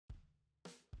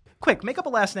Quick, make up a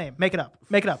last name. Make it up.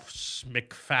 Make it up.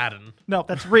 McFadden. No,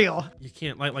 that's real. You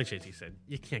can't, like JT said,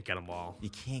 you can't get them all. You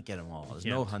can't get them all. There's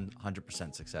no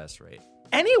 100% success rate.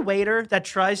 Any waiter that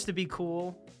tries to be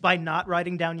cool by not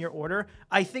writing down your order,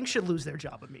 I think should lose their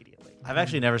job immediately. I've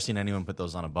actually never seen anyone put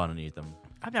those on a bun and eat them.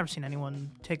 I've never seen anyone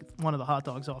take one of the hot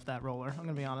dogs off that roller. I'm going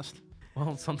to be honest.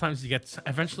 Well, sometimes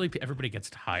eventually everybody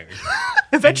gets tired.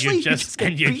 Eventually,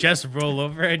 and you just roll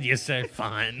over and you say,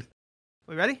 fine.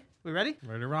 We ready? We ready?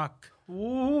 Ready to rock.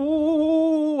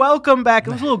 Ooh, welcome back.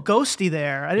 It was a little ghosty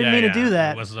there. I didn't mean to do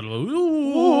that. It was a little,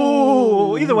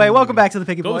 ooh. Either way, welcome back to the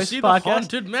Picky Go Boys see podcast. the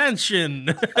Haunted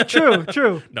Mansion.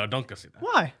 True. No, don't go see that.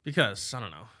 Why? Because, I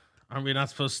don't know. Aren't we not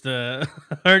supposed to...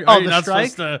 the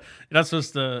strike? You're not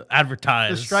supposed to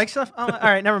advertise. The strike stuff? Oh, all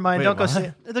right, never mind. Wait, Don't go what? see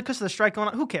it. Because of the strike going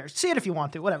on. Who cares? See it if you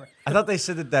want to. Whatever. I thought they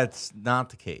said that that's not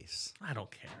the case. I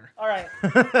don't care. All right.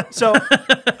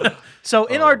 So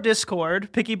in our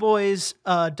Discord,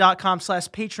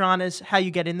 pickyboys.com/Patreon is how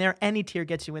you get in there. Any tier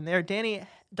gets you in there. Danny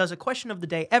does a question of the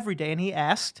day every day, and he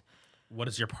asked, what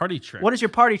is your party trick? what is your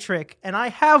party trick? And I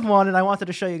have one, and I wanted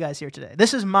to show you guys here today.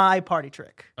 This is my party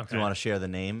trick. Okay. Do you want to share the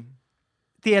name?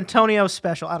 The Antonio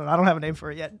Special. I don't know. I don't have a name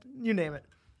for it yet. You name it.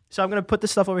 So I'm going to put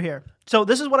this stuff over here. So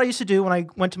this is what I used to do when I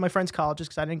went to my friends' colleges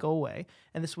because I didn't go away.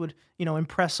 And this would,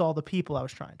 impress all the people I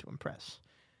was trying to impress.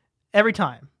 Every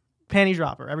time. Panty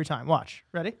dropper. Every time. Watch.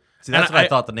 Ready? See, that's what I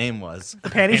thought the name was. The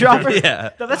panty dropper? Yeah.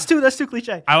 No, that's too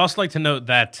cliche. I also like to note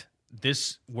that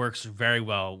this works very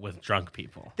well with drunk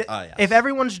people. Yes. If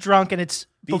everyone's drunk and it's...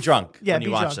 Be drunk yeah, when you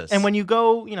be watch drunk. this. And when you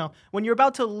go, when you're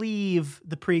about to leave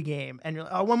the pregame and you're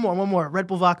like, oh, one more, Red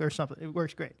Bull vodka or something. It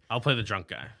works great. I'll play the drunk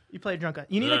guy. You play a drunk guy.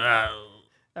 You need all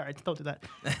right, don't do that.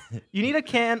 You need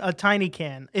a tiny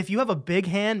can. If you have a big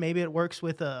hand, maybe it works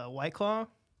with a White Claw.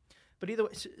 But either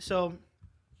way, so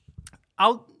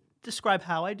I'll describe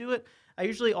how I do it. I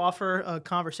usually offer a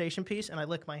conversation piece, and I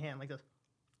lick my hand like this.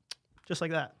 Just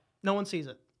like that. No one sees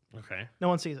it. Okay. No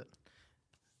one sees it.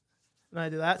 And I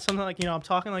do that. Something like, I'm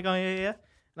talking like, oh, yeah. And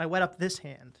I wet up this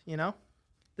hand,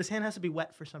 This hand has to be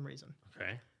wet for some reason.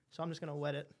 Okay. So I'm just going to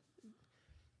wet it.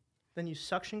 Then you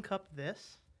suction cup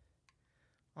this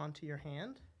onto your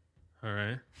hand. All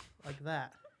right. Like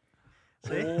that.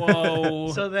 See?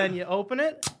 Whoa. So then you open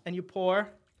it and you pour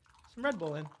some Red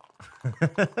Bull in.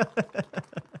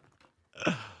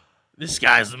 This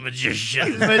guy's a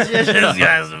magician. Magician. This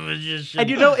guy's a magician. And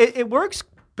it works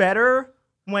better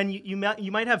when you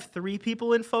might have 3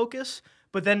 people in focus,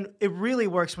 but then it really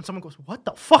works when someone goes, what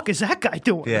the fuck is that guy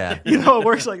doing? Yeah. It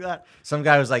works like that. Some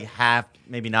guy was like half,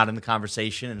 maybe not in the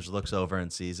conversation, and just looks over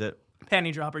and sees it.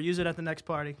 Panty dropper. Use it at the next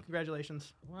party.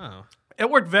 Congratulations. Wow. It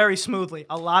worked very smoothly.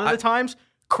 A lot of the times,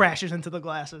 crashes into the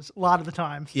glasses. A lot of the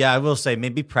times. Yeah, I will say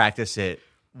maybe practice it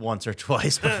once or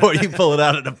twice before you pull it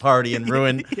out at a party and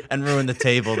ruin the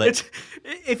table.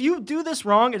 If you do this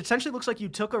wrong, it essentially looks like you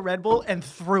took a Red Bull and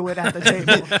threw it at the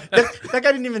table. that guy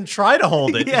didn't even try to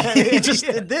hold it. He just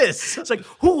did this. It's like,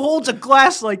 who holds a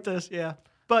glass like this? Yeah.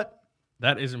 But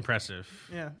that is impressive.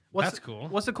 yeah. That's cool.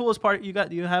 What's the coolest part you got?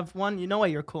 Do you have one? You know why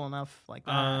you're cool enough like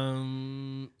that.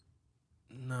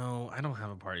 No, I don't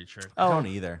have a party trick. I don't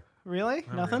either. Really?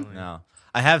 Nothing? really. No.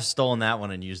 I have stolen that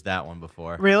one and used that one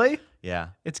before. Really? Yeah.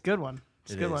 It's a good one.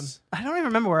 It's a good one. is. I don't even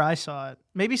remember where I saw it.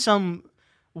 Maybe some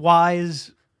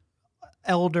wise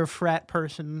elder frat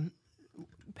person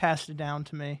passed it down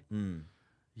to me.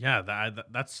 Yeah,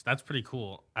 that's pretty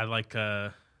cool. I like.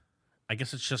 I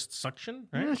guess it's just suction,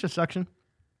 right? Yeah, it's just suction.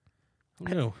 Who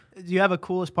knew? Do you have a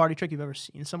coolest party trick you've ever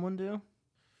seen someone do?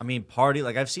 I mean, party,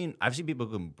 like I've seen people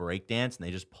who can break dance and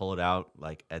they just pull it out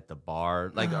like at the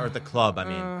bar, like or at the club. I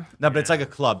mean, no, but it's like a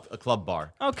club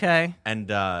bar. Okay. And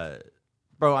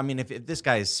bro, I mean, if this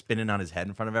guy is spinning on his head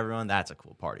in front of everyone, that's a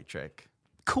cool party trick.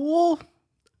 Cool.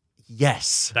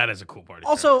 Yes. That is a cool party.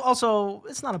 Also,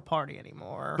 it's not a party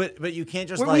anymore. But you can't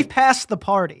just We've passed the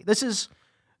party. This is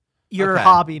your Okay.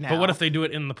 hobby now. But what if they do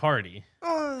it in the party?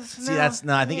 see that's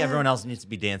no. I think everyone else needs to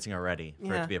be dancing already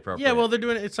for it Yeah. to be appropriate. Yeah, well, they're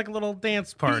doing it. It's like a little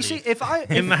dance You party see, if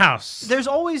in the house. there's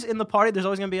always in the party, there's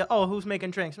always gonna be who's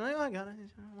making drinks? I'm like, I got it.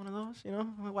 One of those,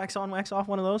 wax on, wax off,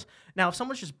 one of those. Now, if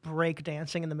someone's just break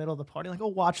dancing in the middle of the party, like,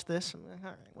 watch this. I'm like, all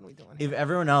right, what are we doing here? if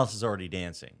everyone else is already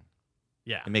dancing,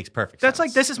 Yeah. it makes perfect That's sense.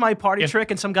 like, this is my party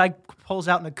trick, and some guy pulls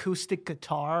out an acoustic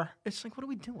guitar. It's like, what are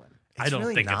we doing? I don't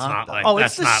really think it's not, not though. like Oh,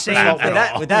 that's it's the not same that thing.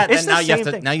 at all. With that, It's then the same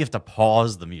thing. now you have to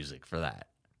pause the music for that.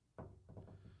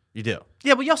 You do.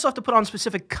 Yeah, but you also have to put on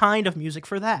specific kind of music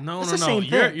for that. No, it's no, the no. same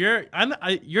thing.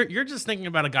 You're just thinking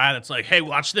about a guy that's like, hey,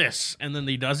 watch this, and then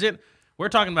he does it. We're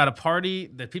talking about a party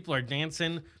that people are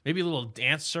dancing, maybe a little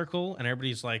dance circle, and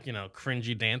everybody's like,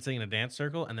 cringy dancing in a dance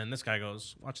circle, and then this guy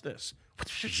goes, watch this.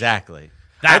 Exactly.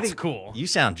 That's cool. You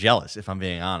sound jealous, if I'm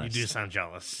being honest. You do sound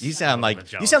jealous. You sound like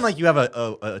you have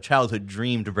a childhood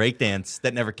dream to breakdance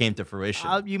that never came to fruition.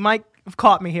 You might have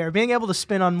caught me here. Being able to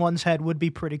spin on one's head would be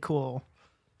pretty cool.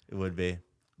 It would be.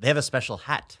 They have a special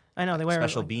hat. I know they wear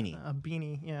special beanie. A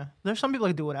beanie, yeah. There's some people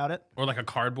that do without it. Or like a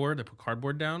cardboard. They put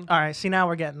cardboard down. All right, see now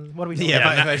we're getting. What are we doing?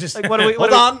 Yeah, if I just like, what are we?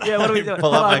 hold on. Yeah, what are we doing?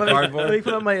 Pull up my cardboard. Let me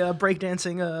put on my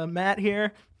breakdancing mat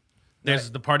here.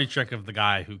 There's the party trick of the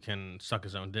guy who can suck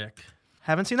his own dick.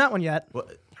 Haven't seen that one yet.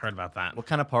 Heard about that. What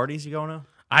kind of parties you going to?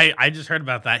 I just heard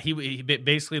about that. He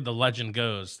basically, the legend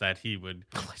goes that he would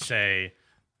say,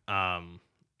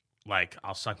 like,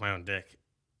 I'll suck my own dick.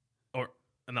 Or,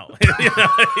 no.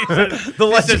 The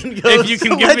legend goes. If you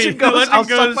can give me, I'll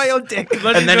suck my own dick.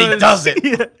 And then he does it.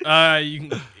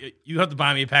 You have to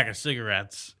buy me a pack of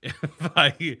cigarettes if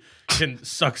I can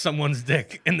suck someone's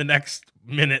dick in the next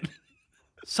minute.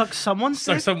 Suck someone's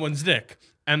dick? Suck someone's dick.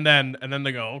 And then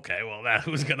they go, okay, well,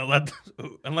 who's going to let,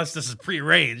 unless this is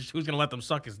prearranged, who's going to let them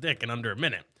suck his dick in under a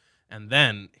minute? And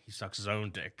then he sucks his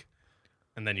own dick.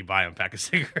 And then you buy him a pack of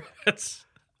cigarettes.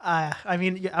 I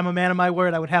mean, I'm a man of my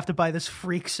word. I would have to buy this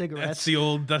freak cigarettes.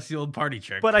 That's the old party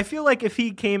trick. But I feel like if he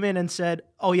came in and said,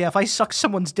 "Oh yeah, if I suck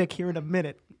someone's dick here in a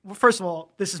minute," well, first of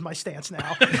all, this is my stance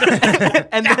now.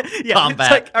 And then, combat.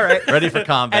 It's like, all right, ready for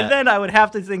combat. And then I would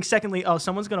have to think, secondly, oh,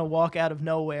 someone's gonna walk out of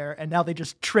nowhere, and now they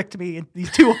just tricked me.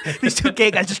 These two gay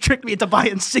guys just tricked me into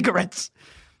buying cigarettes,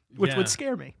 which would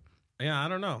scare me. Yeah, I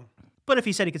don't know. But if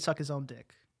he said he could suck his own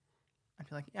dick, I'd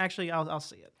be like, actually, I'll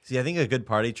see it. See, I think a good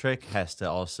party trick has to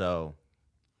also,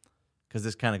 because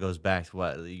this kind of goes back to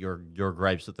what your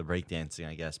gripes with the breakdancing,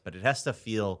 I guess, but it has to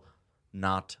feel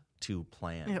not too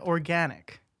planned. Yeah,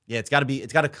 organic. Yeah, it's got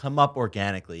to come up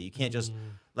organically. You can't just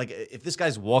like if this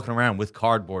guy's walking around with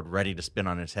cardboard ready to spin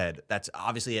on his head. That's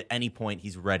obviously at any point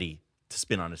he's ready to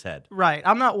spin on his head. Right.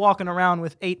 I'm not walking around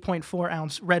with 8.4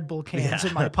 ounce Red Bull cans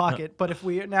in my pocket. But if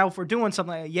we're doing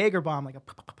something like a Jaeger bomb,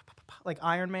 like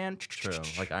Iron Man. True,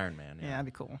 like Iron Man. Yeah, that'd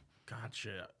be cool.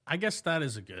 Gotcha. I guess that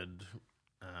is a good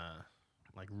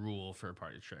rule for a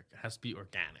party trick. It has to be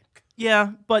organic.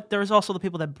 Yeah, but there's also the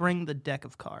people that bring the deck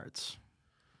of cards.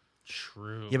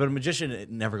 True. Yeah, but a magician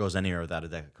it never goes anywhere without a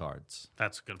deck of cards.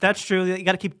 That's good. That's true. You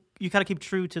gotta keep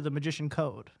true to the magician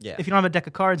code. Yeah. If you don't have a deck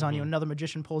of cards on you, another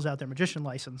magician pulls out their magician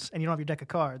license, and you don't have your deck of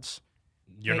cards.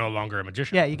 You're no longer a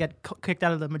magician. Yeah, you get kicked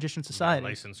out of the magician society.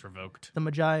 License revoked. The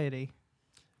Magiety.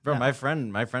 Bro, my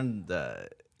friend,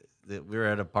 we were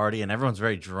at a party and everyone's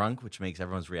very drunk, which makes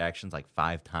everyone's reactions like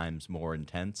 5 times more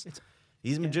intense.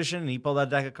 He's a magician and he pulled out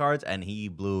a deck of cards and he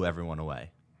blew everyone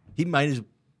away. He might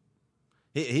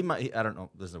I don't know,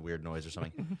 there's a weird noise or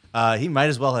something. He might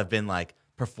as well have been like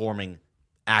performing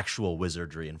actual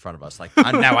wizardry in front of us. Like,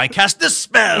 now I cast this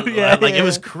spell. It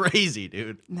was crazy,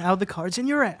 dude. Now the card's in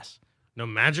your ass. No,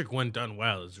 magic when done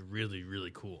well is really,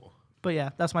 really cool. But yeah,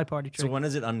 that's my party trick. So when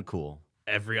is it uncool?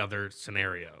 Every other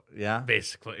scenario. Yeah?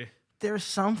 Basically. There's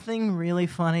something really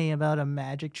funny about a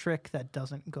magic trick that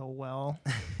doesn't go well.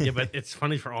 Yeah, but it's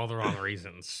funny for all the wrong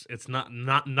reasons. It's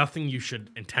nothing you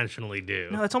should intentionally do.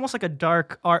 No, it's almost like a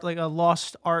dark art, like a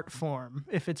lost art form.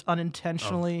 If it's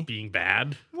unintentionally Of being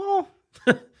bad. Well,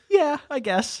 yeah, I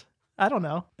guess. I don't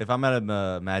know. If I'm at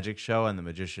a magic show and the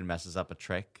magician messes up a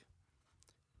trick,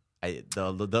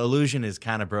 the illusion is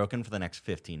kind of broken for the next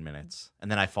 15 minutes,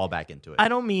 and then I fall back into it. I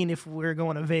don't mean if we're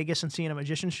going to Vegas and seeing a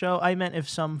magician show. I meant if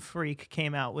some freak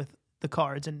came out with the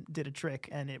cards and did a trick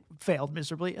and it failed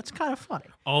miserably. It's kind of funny.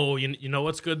 Oh, you know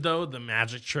what's good, though? The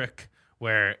magic trick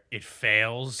where it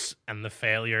fails and the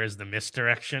failure is the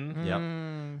misdirection.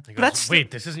 Yep. It goes, wait,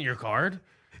 this isn't your card?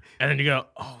 And then you go,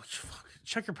 oh, fuck.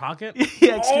 Check your pocket.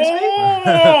 Yeah, excuse me.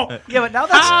 Yeah, but now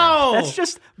that's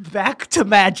just back to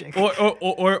magic.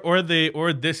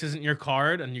 Or this isn't your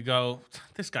card, and you go,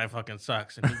 this guy fucking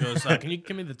sucks, and he goes, can you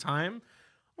give me the time?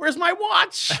 Where's my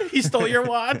watch? He stole your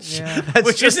watch,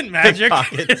 which isn't magic.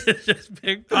 It's just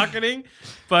pickpocketing,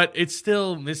 but it's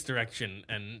still misdirection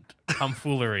and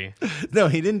tomfoolery. No,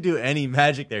 he didn't do any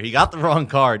magic there. He got the wrong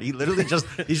card. He literally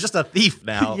he's just a thief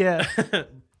now. Yeah.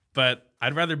 But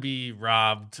I'd rather be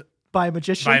robbed by a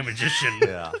magician.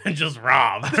 And just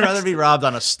robbed. I'd rather be robbed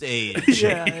on a stage.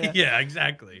 Yeah,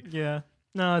 exactly. Yeah.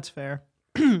 No, that's fair.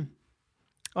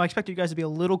 Oh, I expected you guys to be a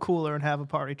little cooler and have a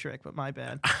party trick, but my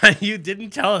bad. You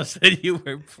didn't tell us that you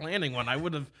were planning one. I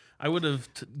would have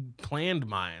planned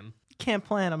mine. Can't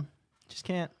plan them. Just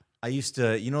can't. I used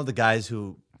to, the guys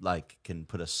who like can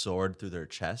put a sword through their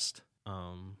chest.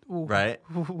 Right?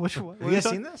 Which one? Have you guys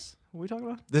seen this? What are we talking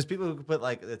about? There's people who put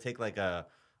they take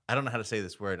I don't know how to say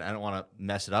this word. I don't want to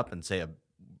mess it up and say a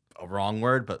wrong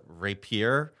word, but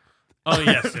rapier. Oh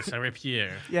yes, I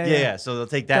Pierre. Yeah. So they'll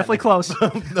take that. Definitely close.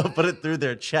 They'll put it through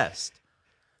their chest.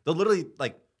 They'll literally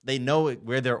they know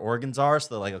where their organs are, so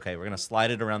they're like, okay, we're gonna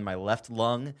slide it around my left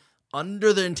lung,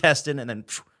 under the intestine, and then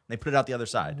they put it out the other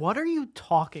side. What are you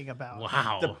talking about?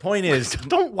 Wow. The point is,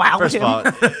 Don't wow first him. of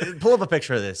all, pull up a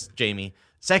picture of this, Jamie.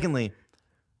 Secondly,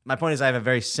 my point is I have a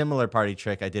very similar party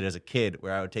trick I did as a kid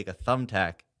where I would take a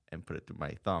thumbtack and put it through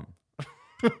my thumb.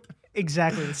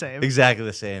 Exactly the same. Exactly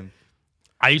the same.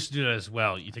 I used to do that as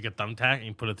well. You take a thumbtack and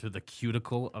you put it through the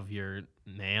cuticle of your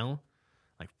nail.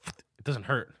 Like, it doesn't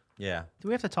hurt. Yeah. Do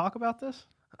we have to talk about this?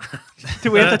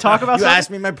 Do we have to talk about You something? asked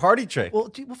me my party trick.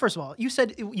 Well, first of all, you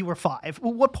said you were 5.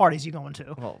 Well, what parties you going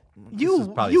to? Well, this is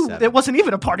probably 7. It wasn't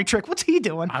even a party trick. What's he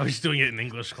doing? I was doing it in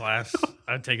English class.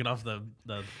 I would take it off the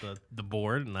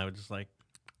board, and I would just like.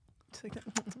 It's like a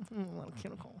little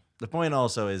cuticle. The point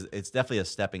also is it's definitely a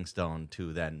stepping stone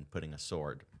to then putting a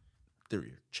sword through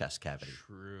your chest cavity.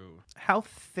 True. How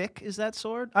thick is that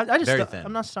sword? I just Very thin.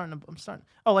 I'm starting.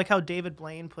 Oh, like how David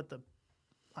Blaine put the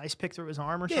ice pick through his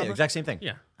arm or Yeah, something. exact same thing.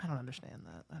 Yeah. I don't understand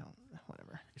that.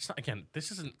 Whatever. It's not, again,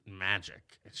 this isn't magic.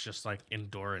 It's just like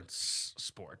endurance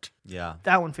sport. Yeah.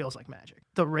 That one feels like magic.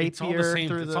 The rapier It's all the same.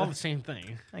 through It's the. all the same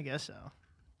thing. I guess so.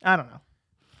 I don't know.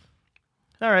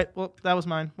 All right. Well, that was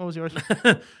mine. What was yours?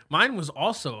 Mine was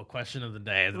also a question of the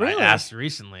day that Really? I asked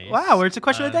recently. Wow, it's a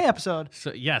question of the day episode.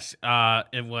 So yes,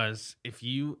 it was if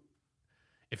you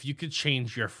could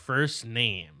change your first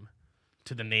name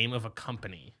to the name of a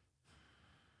company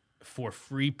for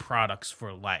free products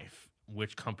for life,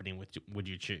 which company would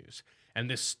you choose? And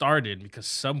this started because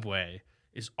Subway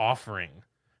is offering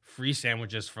free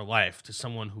sandwiches for life to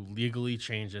someone who legally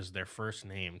changes their first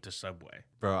name to Subway.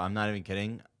 Bro, I'm not even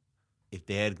kidding. If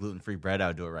they had gluten-free bread, I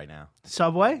would do it right now.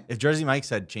 Subway? If Jersey Mike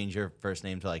said change your first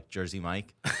name to like Jersey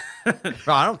Mike,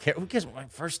 bro, I don't care. Who cares my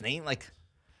first name? Like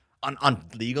on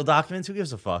legal documents, who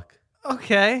gives a fuck?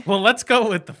 Okay. Well, let's go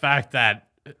with the fact that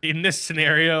in this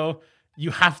scenario,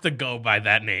 you have to go by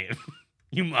that name.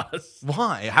 You must.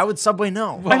 Why? How would Subway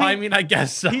know? Well, I mean, I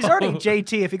guess so. He's already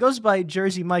JT. If he goes by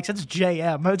Jersey Mike's, that's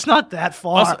JM. It's not that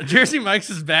far. Also, Jersey Mike's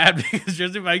is bad because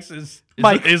Jersey Mike's is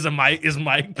Mike.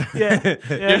 Mike. Yeah.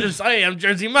 You're just, hey, I'm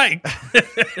Jersey Mike.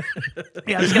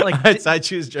 Yeah, just get like I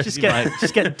choose Jersey just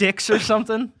Mike. get Dix or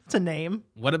something. It's a name.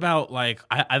 What about like?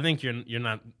 I think you're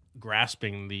not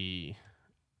grasping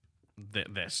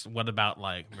this. What about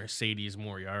like Mercedes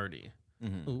Moriarty?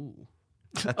 Mm-hmm. Ooh,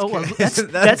 That's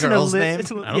Isn't that a girl's name? I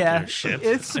don't yeah. give a shit.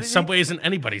 It's, Subway isn't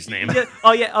anybody's name. yeah,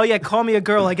 oh yeah. Call me a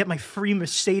girl. I get my free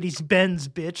Mercedes Benz,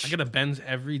 bitch. I get a Benz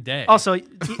every day. Also,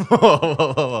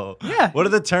 Whoa. Yeah. What are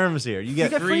the terms here? You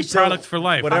get get free free product for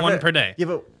life, whatever- one per day. Yeah,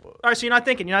 but all right. So you're not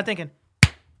thinking.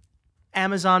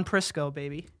 Amazon Prisco,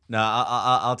 baby. no,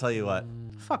 I'll tell you what.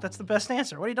 Fuck, that's the best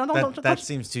answer. What are you don't That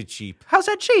seems too cheap. How's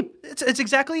that cheap? It's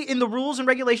exactly in the rules and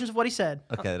regulations of what he said.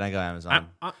 Okay, then I go Amazon.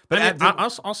 But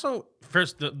also,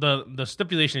 first the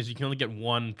stipulation is you can only get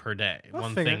one per day,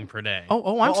 one figure thing it. per day.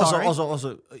 I'm sorry.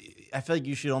 Also, I feel like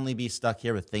you should only be stuck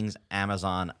here with things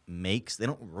Amazon makes. They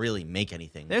don't really make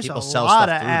anything. There's People a sell lot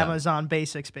stuff of through them. Amazon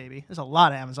basics, baby. There's a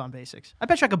lot of Amazon basics. I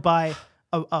bet you I could buy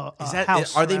a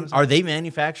house. Are from Amazon. are they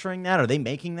manufacturing that? Are they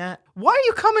making that? Why are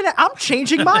you coming? I'm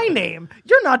changing my name.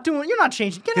 You're not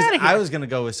changing. Get out of here. I was gonna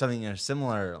go with something in a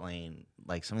similar lane,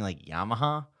 like something like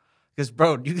Yamaha. Because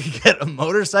bro, you could get a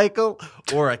motorcycle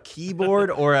or a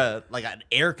keyboard or an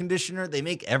air conditioner. They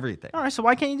make everything. All right, so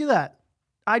why can't you do that?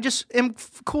 I just am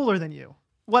cooler than you.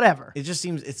 Whatever. It just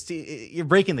seems you're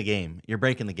breaking the game. You're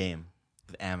breaking the game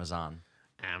with Amazon.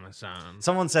 Amazon.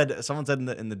 Someone said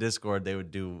in the Discord they would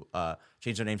do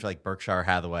change their name to like Berkshire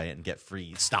Hathaway and get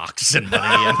free stocks and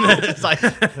money. And it's like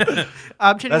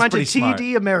I'm changing mine to pretty smart.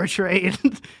 TD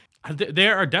Ameritrade.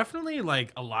 There are definitely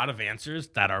like a lot of answers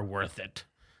that are worth it.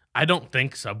 I don't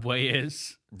think Subway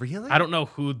is. Really? I don't know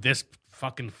who this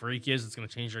fucking freak is that's gonna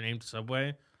change their name to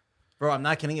Subway. Bro, I'm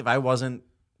not kidding. If I wasn't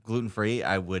gluten free,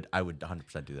 I would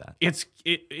 100% do that.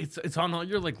 It's on all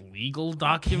your like legal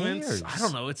documents. cares? I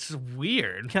don't know. It's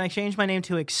weird. Can I change my name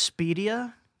to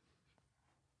Expedia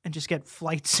and just get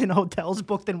flights and hotels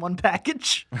booked in one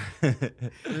package?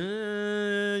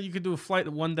 You could do a flight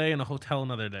one day and a hotel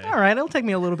another day. All right, it'll take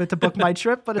me a little bit to book my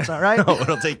trip, but it's all right. No,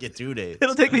 it'll take you 2 days.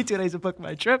 It'll take me 2 days to book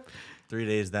my trip. 3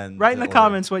 days then. Write in the order.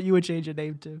 comments what you would change your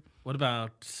name to. What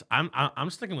about?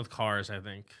 I'm sticking with cars. I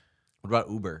think. What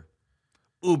about Uber?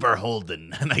 Uber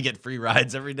Holden, and I get free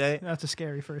rides every day. That's a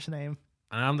scary first name.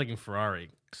 And I'm thinking Ferrari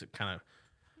because it kind of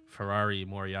Ferrari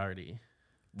Moriarty.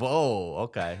 Whoa,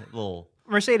 okay, little.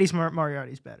 Mercedes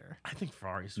Moriarty's better. I think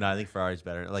Ferrari's. No, I think Ferrari's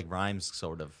better. Like rhymes,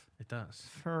 sort of. It does.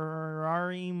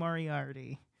 Ferrari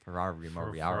Moriarty. Ferrari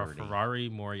Moriarty. Ferrari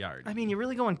Moriarty. I mean, you're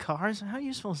really going cars? How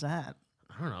useful is that?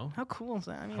 I don't know. How cool is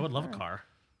that? I mean, I would love a car.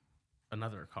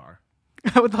 Another car.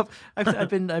 I would love. I've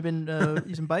been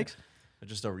using bikes.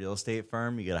 Just a real estate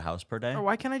firm. You get a house per day. Or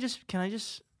why can't I just? Can I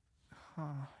just?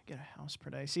 Get a house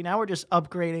per day. See, now we're just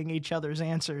upgrading each other's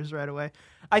answers right away.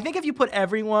 I think if you put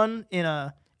everyone in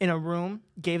a room,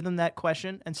 gave them that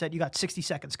question, and said you got 60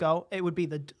 seconds, go, it would be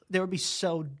there would be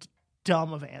so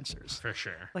dumb of answers. For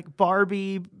sure. Like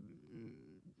Barbie.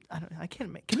 I can't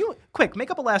make. Can you quick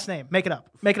make up a last name? Make it up.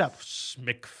 Make it up.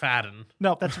 McFadden.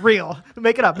 No, that's real.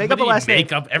 Make it up. Make up a last name.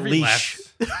 Make up every Leash.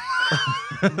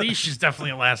 last. Leash is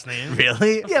definitely a last name.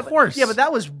 Really? Yeah, of course. Yeah, but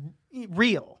that was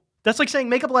real. That's like saying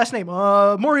make up a last name.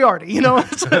 Moriarty. You know.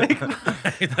 It's like,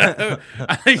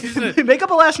 make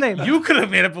up a last name. You could have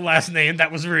made up a last name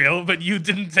that was real, but you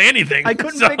didn't say anything. I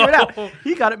couldn't figure it out.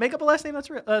 He got it. Make up a last name that's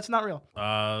real. It's not real.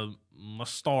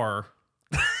 Mustar.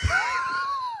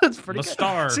 That's pretty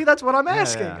Mustar. good. See, that's what I'm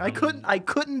asking. Yeah. I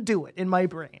couldn't do it in my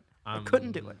brain. I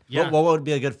couldn't do it. Yeah. What would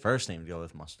be a good first name to go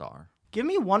with Mustar? Give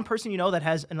me one person you know that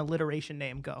has an alliteration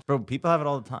name. Go. Bro, people have it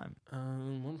all the time.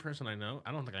 One person I know.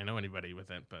 I don't think I know anybody with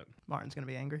it, but Martin's gonna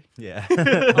be angry. Yeah.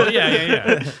 oh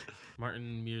yeah.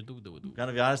 Martin Mirdudu.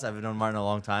 Gotta be honest, I've known Martin a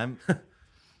long time.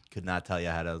 Could not tell you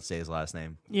how to say his last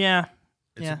name. Yeah.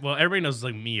 Well, everybody knows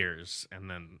like Mears, and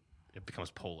then it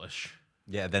becomes Polish.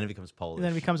 Yeah, then it becomes Polish. And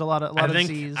then it becomes a lot of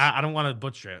Z's. I don't want to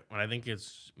butcher it, but I think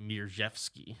it's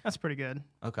Mierzewski. That's pretty good.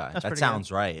 Okay, That's that pretty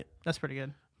sounds right. That's pretty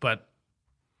good. But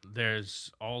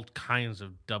there's all kinds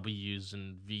of W's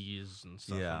and V's and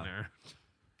stuff in there.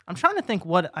 I'm trying to think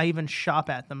what I even shop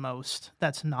at the most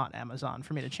that's not Amazon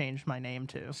for me to change my name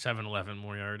to. 7-Eleven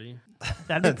Moriarty.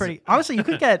 That'd be pretty. Honestly, you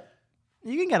can get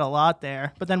a lot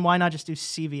there, but then why not just do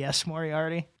CVS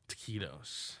Moriarty?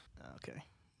 Taquitos. Okay.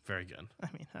 Very good. I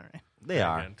mean, all right. They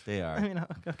are. good. They are. I mean,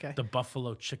 okay. The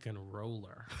buffalo chicken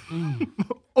roller.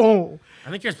 Oh, I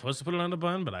think you're supposed to put it on the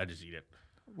bun, but I just eat it.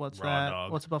 what's Raw that?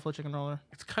 dog. What's a buffalo chicken roller?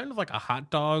 It's kind of like a hot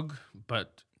dog,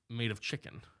 but made of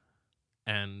chicken.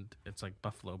 And it's like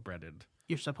buffalo breaded.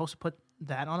 You're supposed to put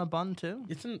that on a bun too?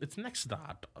 It's next to the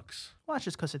hot dogs. Well, that's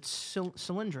just because it's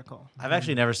cylindrical. I've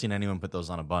actually never seen anyone put those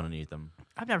on a bun and eat them.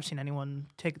 I've never seen anyone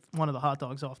take one of the hot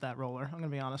dogs off that roller. I'm gonna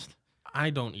be honest. I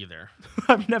don't either.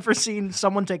 I've never seen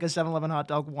someone take a 7-Eleven hot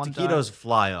dog one time. Taquitos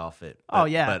fly off it. Oh,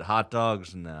 but- yeah. But hot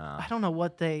dogs, nah. I don't know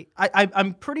what they.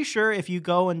 I'm pretty sure if you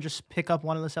go and just pick up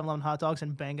one of the 7-Eleven hot dogs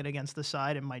and bang it against the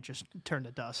side, it might just turn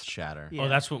to dust. Shatter. Yeah. Oh,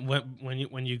 that's what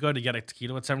when you go to get a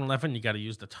taquito at 7-Eleven, you got to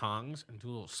use the tongs and do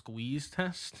a little squeeze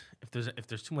test. If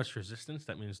there's too much resistance,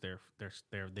 that means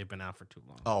they've been out for too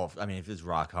long. Oh, I mean, if it's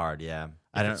rock hard, yeah.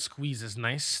 If it squeezes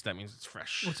nice, that means it's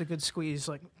fresh. What's a good squeeze?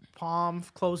 Like palm,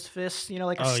 closed fist. You know,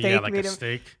 like a Oh steak. yeah, like medium, a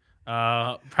steak.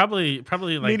 Probably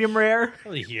like medium rare.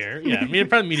 Probably here. Yeah,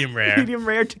 probably medium rare. Medium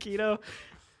rare taquito.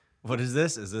 What is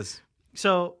this? Is this?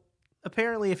 So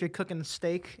apparently, if you're cooking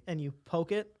steak and you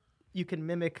poke it, you can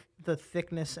mimic the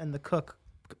thickness and the cook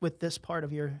with this part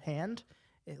of your hand.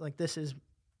 This is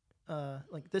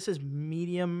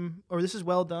medium, or this is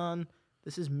well done.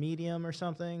 This is medium or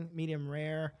something. Medium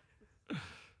rare.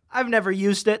 I've never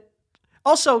used it.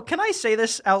 Also, can I say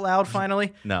this out loud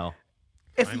finally? No.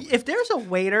 If there's a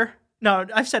waiter, no,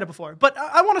 I've said it before, but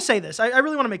I want to say this. I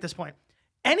really want to make this point.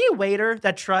 Any waiter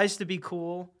that tries to be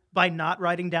cool by not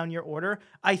writing down your order,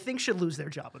 I think should lose their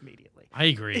job immediately. I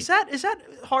agree. Is that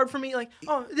hard for me? Like,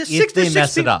 oh, If they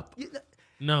mess it up.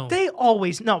 No. They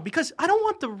always no, because I don't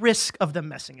want the risk of them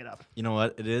messing it up. You know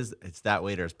what it is? It's that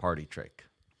waiter's party trick.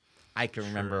 I can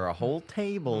remember a whole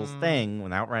table's thing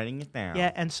without writing it down. Yeah,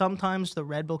 and sometimes the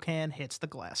Red Bull can hits the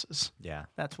glasses. Yeah.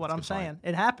 That's what I'm good saying. point.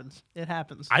 It happens. It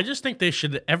happens. I just think they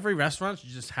should. Every restaurant should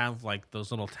just have like those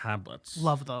little tablets.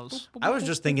 Love those. I was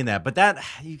just thinking that, but that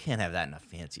you can't have that in a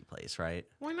fancy place, right?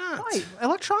 Why not? Why?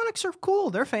 Electronics are cool.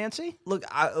 They're fancy. Look,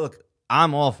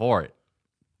 I'm all for it,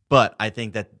 but I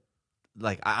think that,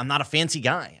 I'm not a fancy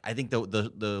guy. I think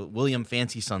the William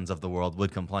Fancy Sons of the world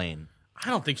would complain. I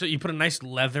don't think so. You put a nice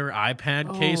leather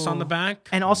iPad case on the back.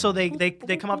 And also, they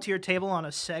come up to your table on a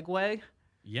Segway.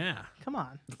 Yeah. Come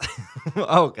on.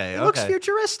 Okay, It looks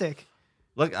futuristic.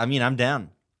 Look, I mean, I'm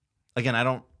down. Again, I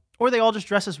don't. Or they all just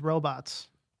dress as robots.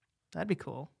 That'd be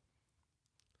cool.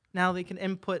 Now they can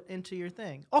input into your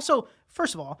thing. Also,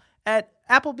 first of all, at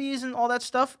Applebee's and all that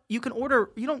stuff, you can order.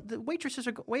 The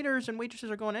waiters and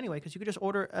waitresses are going anyway because you could just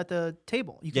order at the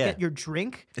table. You can get your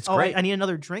drink. It's great. great. I need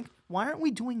another drink. Why aren't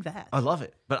we doing that? I love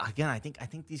it, but again, I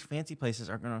think these fancy places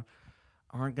aren't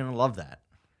gonna love that.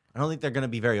 I don't think they're gonna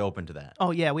be very open to that.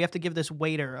 Oh yeah, we have to give this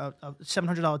waiter a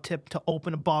 $700 tip to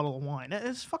open a bottle of wine.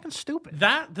 It's fucking stupid.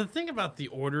 The thing about the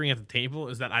ordering at the table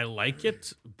is that I like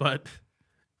it, but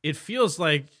it feels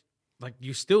like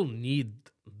you still need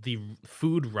the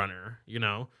food runner, you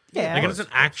know? Yeah. Like it doesn't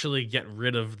actually get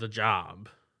rid of the job.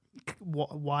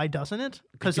 Why doesn't it?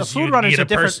 Because a you food runner is a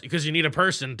different. Because you need a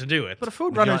person to do it. But a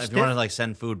food runner is if you want to like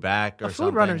send food back or a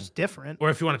something. food runner's different. Or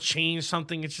if you want to change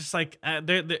something, it's just like I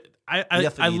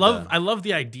love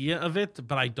the idea of it,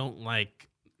 but I don't like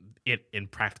it in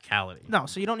practicality. No,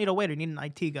 so you don't need a waiter. You need an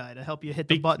IT guy to help you hit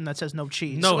the button that says no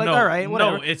cheese. No, like, no, all right,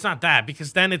 whatever. no, it's not that,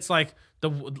 because then it's like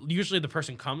usually the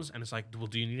person comes and it's like, well,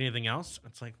 do you need anything else?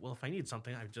 It's like, well, if I need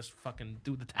something, I just fucking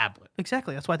do the tablet.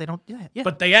 Exactly. That's why they don't. Yeah.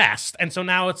 But they asked, and so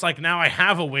now it's like now I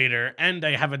have a waiter and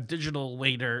I have a digital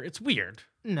waiter. It's weird.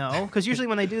 No, because usually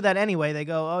when they do that anyway, they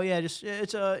go, oh, yeah, just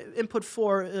it's input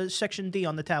 4, section D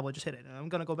on the tablet. Just hit it. And I'm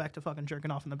going to go back to fucking jerking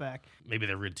off in the back. Maybe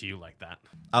they're rude to you like that.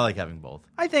 I like having both.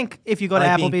 I think if you go to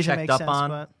Applebee's, it makes sense.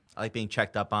 But I like being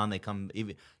checked up on. They come,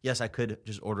 yes, I could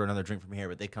just order another drink from here,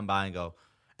 but they come by and go,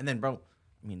 and then, bro,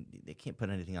 I mean, they can't put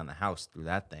anything on the house through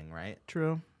that thing, right?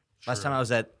 True. Last time I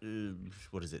was at,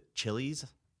 what is it, Chili's,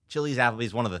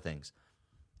 Applebee's, one of the things.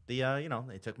 They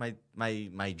took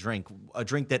my drink, a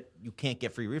drink that you can't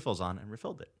get free refills on, and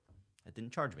refilled it. It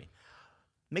didn't charge me.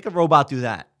 Make a robot do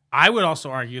that. I would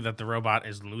also argue that the robot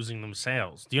is losing them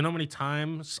sales. Do you know how many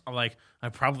times, like, I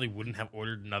probably wouldn't have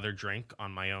ordered another drink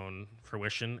on my own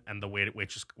fruition, and the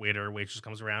waitress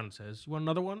comes around and says, "You want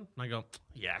another one?" And I go,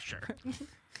 "Yeah, sure."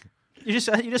 You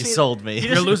sold me.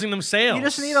 You're losing them sales. You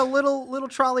just need a little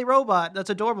trolley robot that's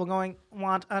adorable going,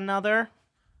 "Want another?"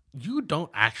 You don't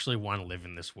actually want to live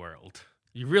in this world.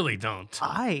 You really don't.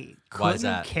 I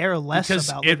couldn't care less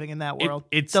about living in that world.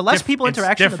 The less people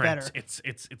interaction, the better.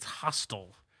 It's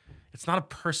hostile. It's not a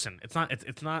person. It's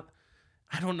not.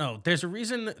 I don't know. There's a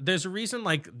reason.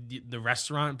 Like the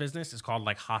restaurant business is called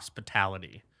like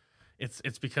hospitality.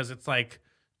 It's because it's like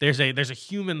there's a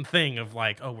human thing of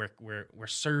like, oh, we're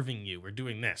serving you. We're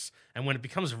doing this. And when it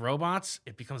becomes robots,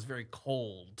 it becomes very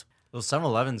cold. Well,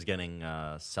 7-Eleven's getting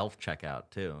self-checkout,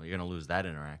 too. You're going to lose that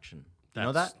interaction. You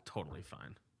know that? Totally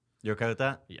fine. You okay with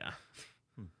that? Yeah.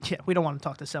 Yeah, we don't want to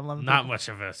talk to 7-Eleven. Not much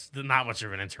of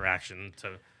an interaction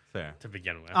to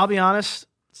begin with. I'll be honest.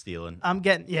 Stealing. I'm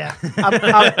getting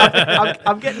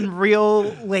I'm getting real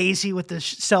lazy with this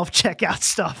self-checkout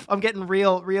stuff. I'm getting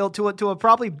real to a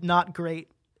probably not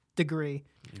great degree.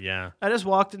 Yeah. I just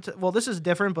walked into, well, this is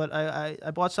different, but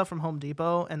I bought stuff from Home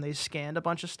Depot, and they scanned a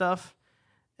bunch of stuff.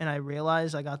 And I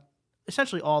realized I got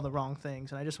essentially all the wrong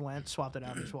things, and I just swapped it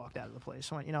out, and just walked out of the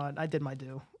place. I went, you know what, I did my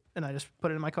due, and I just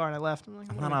put it in my car, and I left. I'm like,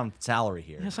 I'm not on salary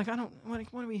here. And it's like,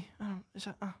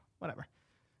 whatever.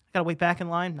 I gotta wait back in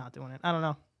line, not doing it. I don't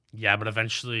know. Yeah, but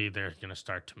eventually they're gonna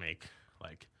start to make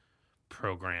like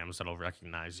programs that'll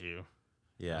recognize you.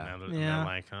 Yeah. And they're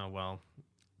like, oh well,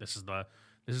 this is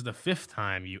the 5th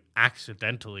time you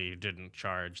accidentally didn't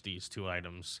charge these 2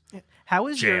 items. How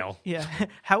is jail?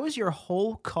 How is your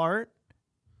whole cart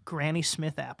Granny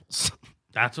Smith apples?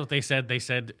 That's what they said. They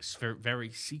said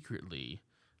very secretly,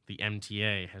 the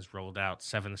MTA has rolled out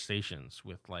 7 stations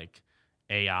with like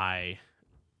AI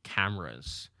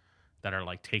cameras that are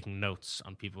like taking notes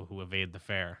on people who evade the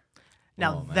fare.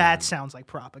 Now that sounds like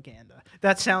propaganda.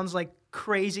 That sounds like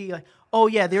crazy. Like, oh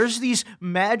yeah, there's these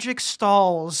magic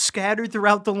stalls scattered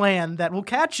throughout the land that will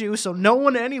catch you, so no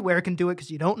one anywhere can do it because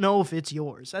you don't know if it's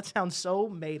yours. That sounds so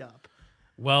made up.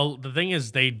 Well, the thing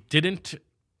is, they didn't.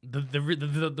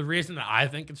 The reason that I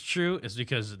think it's true is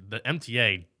because the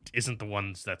MTA isn't the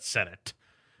ones that said it.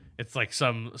 It's like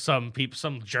some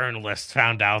journalists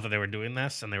found out that they were doing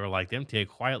this, and they were like, the MTA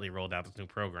quietly rolled out this new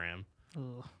program.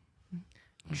 Ugh.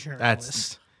 Journalists.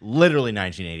 That's literally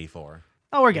 1984.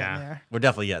 Oh, we're getting there. We're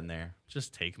definitely getting there.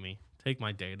 Just take me. Take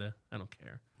my data. I don't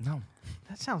care. No.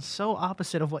 That sounds so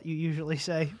opposite of what you usually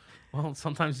say. Well,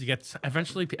 sometimes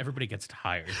eventually everybody gets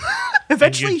tired.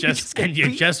 Eventually and you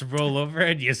just roll over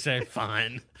and you say,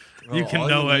 fine. You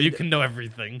can know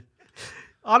everything.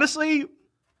 Honestly,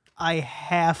 I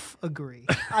half agree.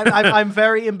 I'm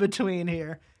very in between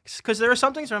here. Because there are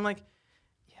some things where I'm like,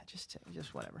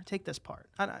 just whatever. Take this part.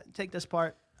 Take this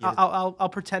part. Yeah. I'll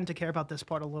pretend to care about this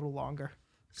part a little longer.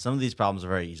 Some of these problems are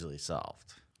very easily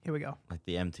solved. Here we go. Like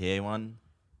the MTA one.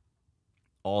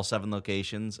 All 7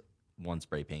 locations, 1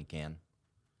 spray paint can.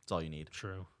 That's all you need.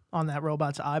 True. On that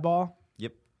robot's eyeball.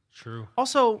 Yep. True.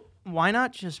 Also, why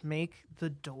not just make the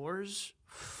doors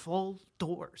full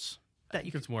doors? I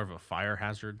think it's more of a fire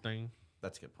hazard thing.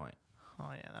 That's a good point. Oh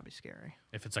yeah, that'd be scary.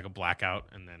 If it's like a blackout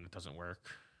and then it doesn't work.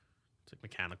 It's like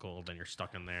mechanical, then you're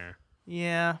stuck in there.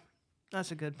 Yeah,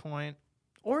 that's a good point.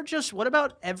 Or just, what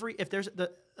about if there's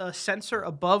a sensor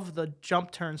above the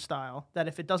jump turnstile that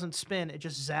if it doesn't spin, it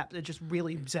just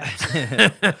really zaps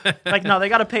it. Like, no, they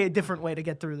got to pay a different way to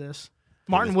get through this.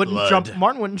 Martin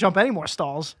wouldn't jump any more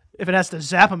stalls if it has to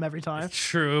zap him every time.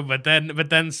 True, but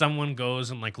then someone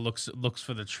goes and like looks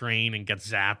for the train and gets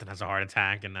zapped and has a heart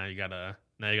attack, and now you got a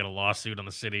lawsuit on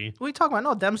the city. What are you talking about?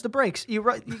 No, them's the brakes.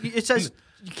 It says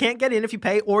you can't get in if you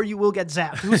pay, or you will get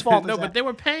zapped. Whose fault is that? No, but they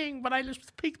were paying, but I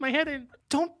just peeked my head in.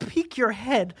 Don't peek your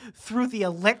head through the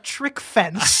electric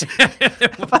fence.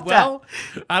 Well,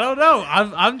 I don't know.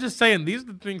 I'm just saying these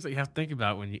are the things that you have to think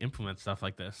about when you implement stuff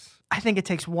like this. I think it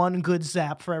takes one good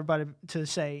zap for everybody to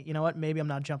say, you know what, maybe I'm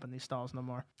not jumping these stalls no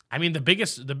more. I mean, the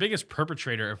biggest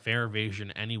perpetrator of fare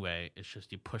evasion anyway is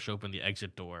just you push open the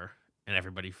exit door and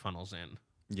everybody funnels in.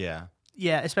 Yeah.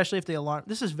 Yeah, especially if the alarm.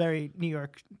 This is very New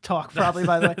York talk, probably,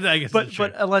 by the way. I guess that's true.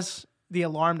 But unless the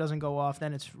alarm doesn't go off,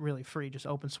 then it's really free. Just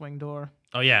open swing door.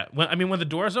 Oh, yeah. When the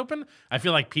doors open, I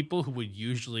feel like people who would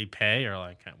usually pay are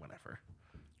like, whatever.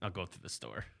 I'll go through the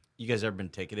store. You guys ever been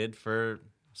ticketed for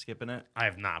skipping it? I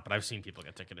have not, but I've seen people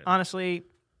get ticketed. Honestly,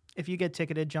 if you get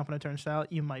ticketed jumping a turnstile,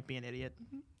 you might be an idiot.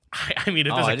 I mean,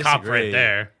 if there's a cop right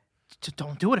there. Just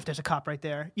don't do it if there's a cop right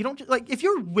there. You don't, like, if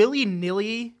you're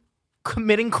willy-nilly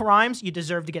committing crimes, you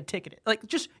deserve to get ticketed. Like,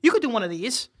 you could do one of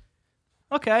these.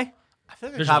 Okay. I feel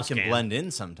like a cop can blend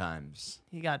in sometimes.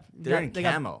 They're in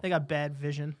camo. They got bad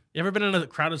vision. You ever been in a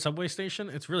crowded subway station?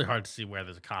 It's really hard to see where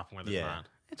there's a cop and where there's not.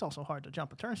 It's also hard to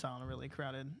jump a turnstile in a really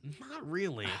crowded. Not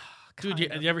really. Dude,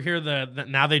 you ever hear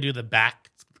now they do the back,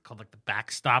 it's called like the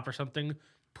back stop or something?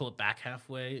 Pull it back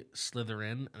halfway, slither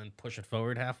in, and then push it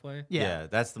forward halfway? Yeah,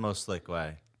 that's the most slick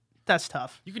way. That's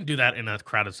tough. You can do that in a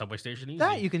crowded subway station easy.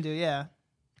 That you can do, yeah.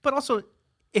 But also,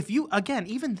 if you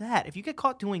get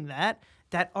caught doing that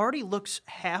already looks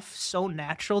half so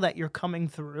natural that you're coming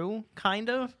through, kind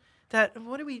of. I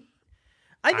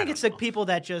think it's the people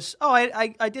that just,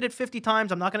 I did it 50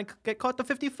 times. I'm not going to get caught the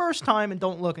 51st time and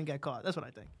don't look and get caught. That's what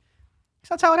I think.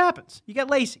 That's how it happens. You get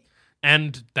lazy.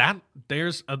 And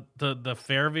there's the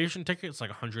fare evasion ticket. It's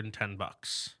like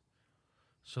 $110.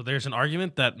 So there's an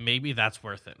argument that maybe that's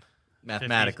worth it.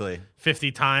 Mathematically,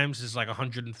 50 times is like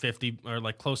 150 or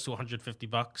like close to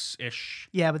 $150 ish.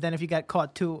 Yeah, but then if you get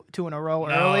caught two in a row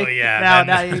early, yeah,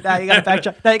 now you got to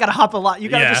backtrack. Now you got to hop a lot. You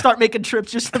got to just start making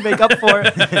trips just to make up for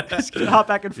it. Just hop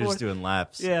back and forth. You're just doing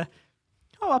laps. Yeah.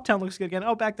 Oh, uptown looks good again.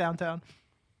 Oh, back downtown.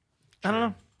 True. I don't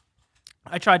know.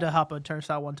 I tried to hop a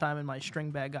turnstile one time and my string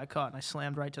bag got caught and I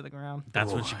slammed right to the ground.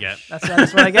 That's what you get.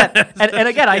 That's what I get. And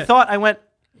again, I thought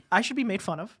I should be made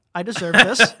fun of. I deserve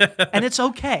this, and it's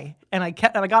okay. And I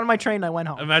got on my train and I went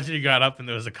home. Imagine you got up and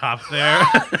there was a cop there.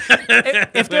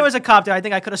 if there was a cop there, I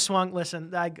think I could have swung.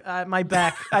 Listen, my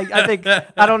back. I think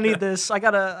I don't need this.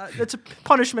 It's a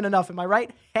punishment enough. Am I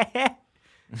right?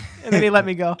 And then he let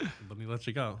me go. Let me let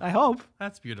you go. I hope.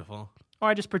 That's beautiful. Or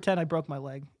I just pretend I broke my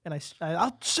leg and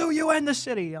I'll sue you and the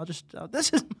city.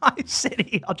 This is my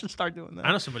city. I'll just start doing that.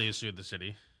 I know somebody who sued the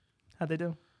city. How'd they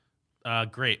do?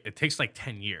 Great. It takes like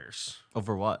 10 years.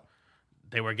 Over what?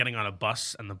 They were getting on a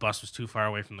bus, and the bus was too far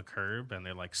away from the curb, and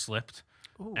they like slipped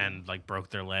and like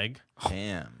broke their leg.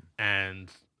 Damn. And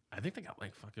I think they got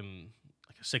like fucking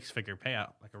like a 6-figure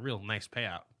payout, like a real nice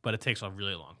payout. But it takes a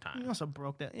really long time. You also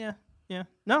broke that. Yeah.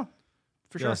 No,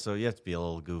 for sure. So you have to be a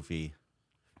little goofy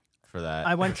for that.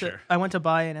 I went to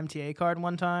buy an MTA card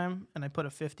one time, and I put a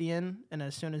 50 in, and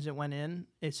as soon as it went in,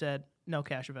 it said no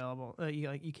cash available.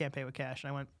 You can't pay with cash.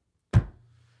 And I went.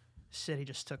 City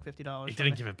just took $50. He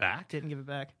didn't give it back? Didn't give it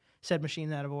back. Said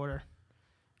machine out of order.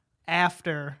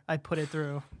 After I put it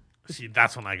through. See,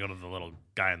 that's when I go to the little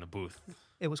guy in the booth.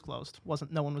 It was closed.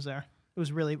 No one was there. It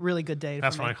was really, really good day.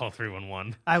 That's when I call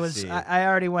 311. I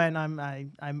already went.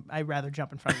 I'd rather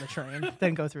jump in front of the train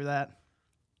than go through that.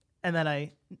 And then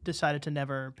I decided to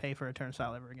never pay for a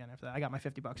turnstile ever again after that. I got my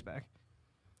 $50 back.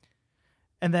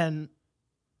 And then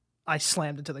I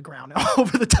slammed into the ground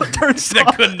over the turnstile.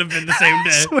 That couldn't have been the same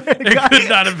day. It could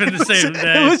not have been the same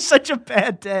day. It was such a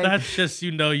bad day. That's just,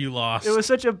 you lost. It was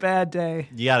such a bad day.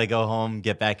 You got to go home,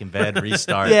 get back in bed,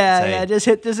 restart. Just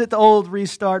hit the old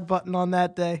restart button on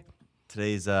that day.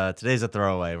 Today's a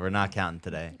throwaway. We're not counting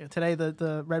today. Yeah, today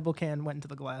the Red Bull can went into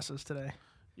the glasses today.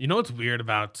 You know what's weird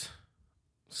about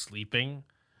sleeping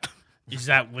is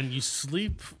that when you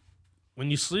sleep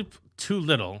too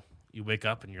little, you wake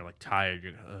up and you're like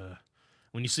tired.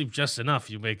 When you sleep just enough,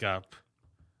 you wake up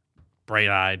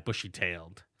bright-eyed,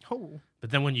 bushy-tailed. Oh.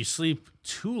 But then when you sleep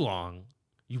too long,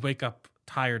 you wake up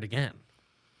tired again.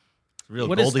 Real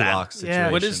Goldilocks situation.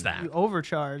 Yeah, what is that? You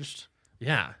overcharged.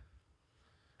 Yeah.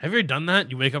 Have you ever done that?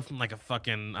 You wake up from like a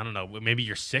fucking, I don't know, maybe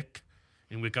you're sick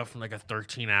and you wake up from like a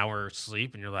 13-hour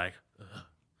sleep and you're like, ugh.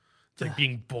 It's like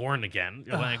being born again.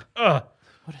 You're like, ugh,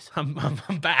 what is I'm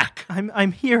back.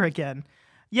 I'm here again.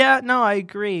 Yeah, no, I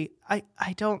agree. I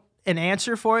don't. an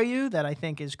answer for you that I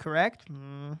think is correct.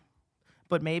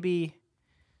 But maybe,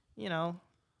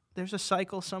 there's a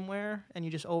cycle somewhere, and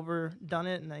you just overdone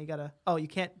it, and now you gotta. Oh, you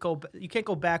can't go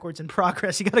backwards in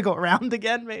progress. You gotta go around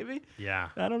again, maybe. Yeah.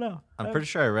 I don't know. I'm pretty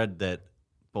sure I read that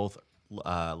both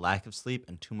lack of sleep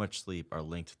and too much sleep are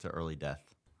linked to early death.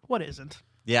 What isn't?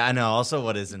 Yeah, I know. Also,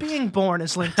 what isn't? Being born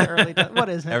is linked to early death. What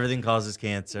isn't? Everything causes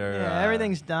cancer. Yeah,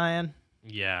 everything's dying.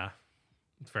 Yeah.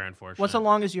 It's very unfortunate. What's the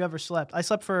longest you ever slept? I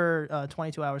slept for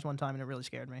 22 hours one time, and it really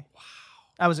scared me. Wow.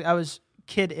 I was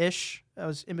kid-ish. I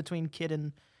was in between kid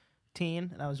and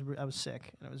teen, and I was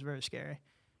sick, and it was very scary.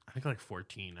 I think like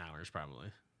 14 hours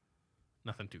probably.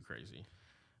 Nothing too crazy.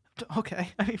 Okay.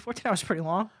 I mean, 14 hours is pretty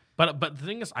long. But the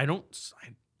thing is, I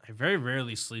very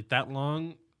rarely sleep that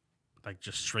long, like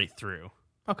just straight through.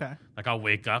 Okay. Like I'll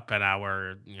wake up at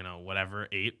hour,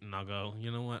 8, and I'll go,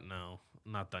 you know what? No,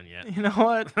 I'm not done yet. You know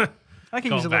what? I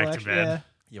can use a little back to extra. bed.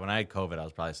 Yeah, when I had COVID, I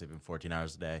was probably sleeping 14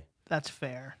 hours a day. That's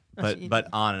fair. But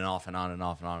on and off and on and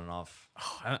off and on and off.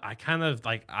 Oh, I kind of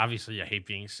like, obviously I hate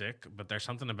being sick, but there's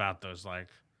something about those like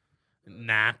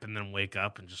nap and then wake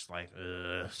up and just like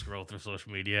scroll through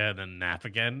social media and then nap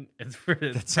again. It's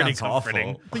pretty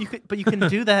comforting. Awful. But you can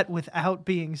do that without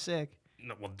being sick.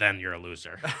 No, well, then you're a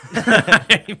loser.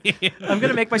 I'm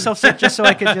gonna make myself sick just so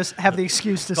I can just have the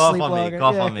excuse to Cough sleep on me, longer.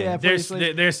 cough on me. Yeah, there's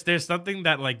please. there's something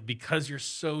that like because you're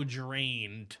so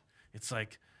drained, it's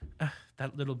like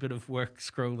that little bit of work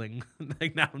scrolling.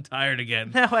 Like now I'm tired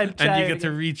again. Now I'm tired and you get to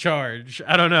recharge.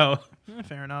 I don't know.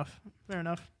 Fair enough.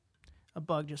 A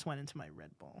bug just went into my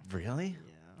Red Bull. Really?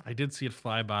 Yeah. I did see it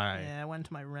fly by. Yeah, it went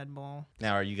into my Red Bull.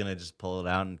 Now, are you going to just pull it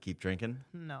out and keep drinking?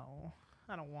 No,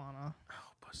 I don't wanna. Oh,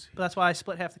 pussy. But that's why I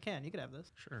split half the can. You could have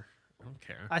this. Sure. I don't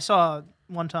care. I saw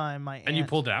one time my And you aunt-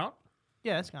 pulled out?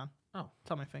 Yeah, it's gone. Oh, It's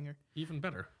on my finger. even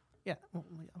better. Yeah, well,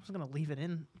 I was gonna leave it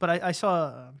in, but I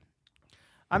saw.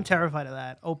 I'm terrified of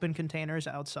that. Open containers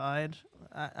outside.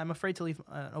 I'm afraid to leave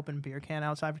an open beer can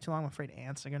outside for too long. I'm afraid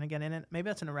ants are gonna get in it. Maybe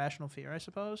that's an irrational fear, I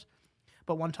suppose.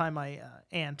 But one time my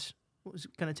aunt was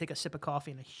gonna take a sip of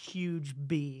coffee and a huge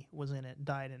bee was in it,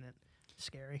 died in it.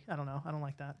 Scary. I don't know. I don't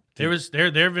like that. There's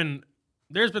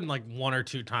been like one or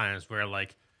two times where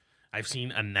like I've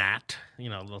seen a gnat, a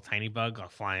little tiny bug,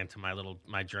 fly into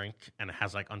my drink, and it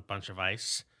has like a bunch of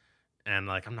ice, and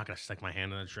like I'm not gonna stick my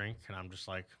hand in the drink, and I'm just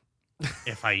like,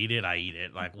 if I eat it, I eat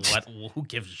it. Like what? Who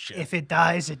gives a shit? If it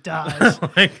dies, it dies.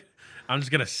 Like I'm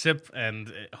just gonna sip,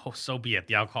 and so be it.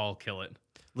 The alcohol will kill it.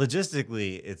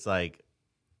 Logistically, it's like,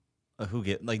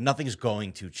 nothing's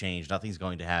going to change. Nothing's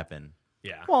going to happen.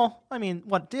 Yeah. Well, I mean,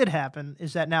 what did happen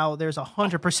is that now there's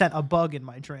 100% a bug in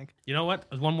my drink. You know what?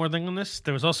 One more thing on this.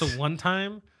 There was also one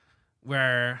time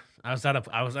where I was at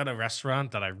a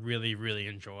restaurant that I really, really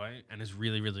enjoy and is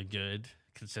really, really good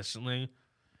consistently.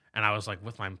 And I was like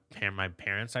with my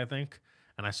parents, I think,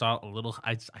 and I saw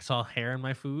I saw hair in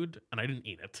my food and I didn't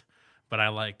eat it, but I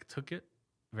like took it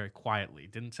very quietly.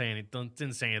 Didn't say anything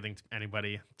to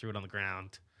anybody. Threw it on the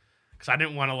ground because I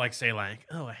didn't want to like say like,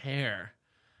 oh, a hair.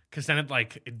 Because then it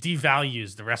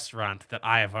devalues the restaurant that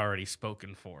I have already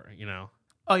spoken for,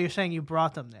 Oh, you're saying you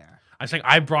brought them there? I'm saying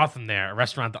I brought them there, a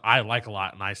restaurant that I like a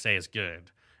lot and I say is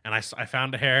good. And I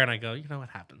found a hair and I go, what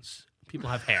happens? People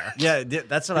have hair. Yeah,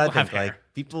 that's what I People have think. Like hair.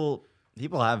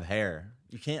 people have hair.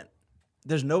 You can't.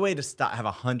 There's no way to have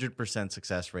 100%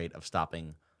 success rate of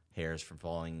stopping hairs from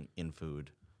falling in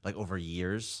food like over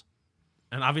years.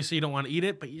 And obviously you don't want to eat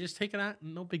it, but you just take it out,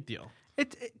 no big deal.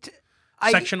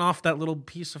 I Section off that little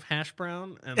piece of hash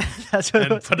brown and, That's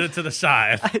what and put it to the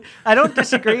side. I don't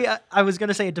disagree. I was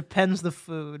gonna say it depends the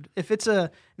food. If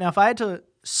I had to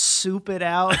soup it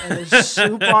out and there's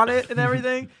soup on it and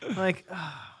everything, like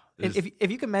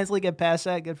if you can mentally get past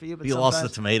that, good for you. But You lost the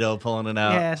tomato pulling it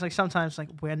out. Yeah, it's like sometimes like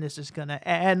when is this gonna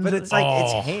end? But it's like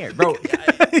it's hair, bro.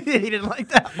 he didn't like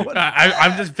that one.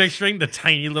 I'm just picturing the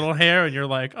tiny little hair, and you're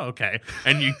like, oh, okay,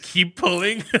 and you keep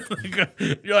pulling.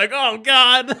 You're like, oh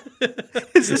god,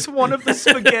 Is this one of the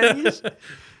spaghettis?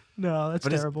 No, that's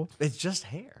terrible. It's just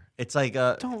hair. It's like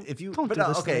Don't do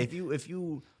this okay, thing. if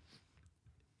you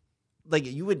like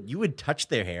you would touch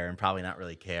their hair and probably not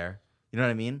really care. You know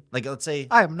what I mean? Like let's say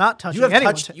I am not touching you have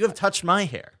anyone's touched you have touched my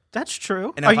hair. That's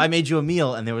true. And if I made you a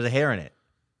meal and there was a hair in it,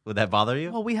 would that bother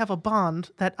you? Well, we have a bond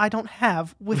that I don't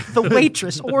have with the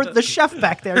waitress or the chef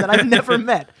back there that I've never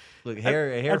met. Look,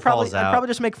 hair I'd falls out. I'd probably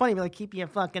just make fun of me, like, keep your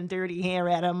fucking dirty hair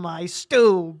out of my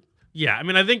stew. Yeah, I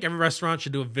mean, I think every restaurant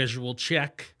should do a visual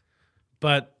check,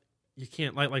 but you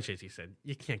can't, like JT said,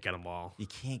 you can't get them all. You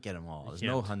can't get them all. There's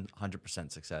can't. no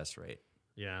 100% success rate.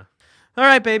 Yeah. All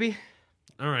right, baby.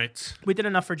 All right. We did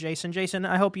enough for Jason. Jason,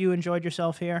 I hope you enjoyed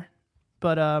yourself here.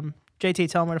 But JT,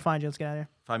 tell him where to find you. Let's get out of here.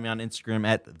 Find me on Instagram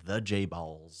at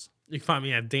 @thejballs. You can find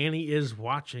me at Danny is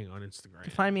watching on Instagram. You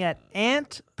can find me at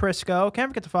Ant Prisco. Can't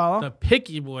forget to follow. The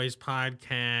Picky Boys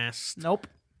podcast. Nope.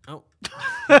 Oh.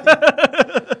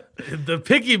 The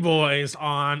Picky Boys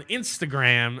on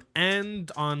Instagram and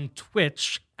on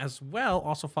Twitch as well.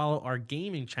 Also follow our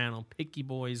gaming channel, Picky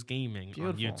Boys Gaming,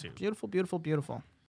 on YouTube. Beautiful, beautiful, beautiful.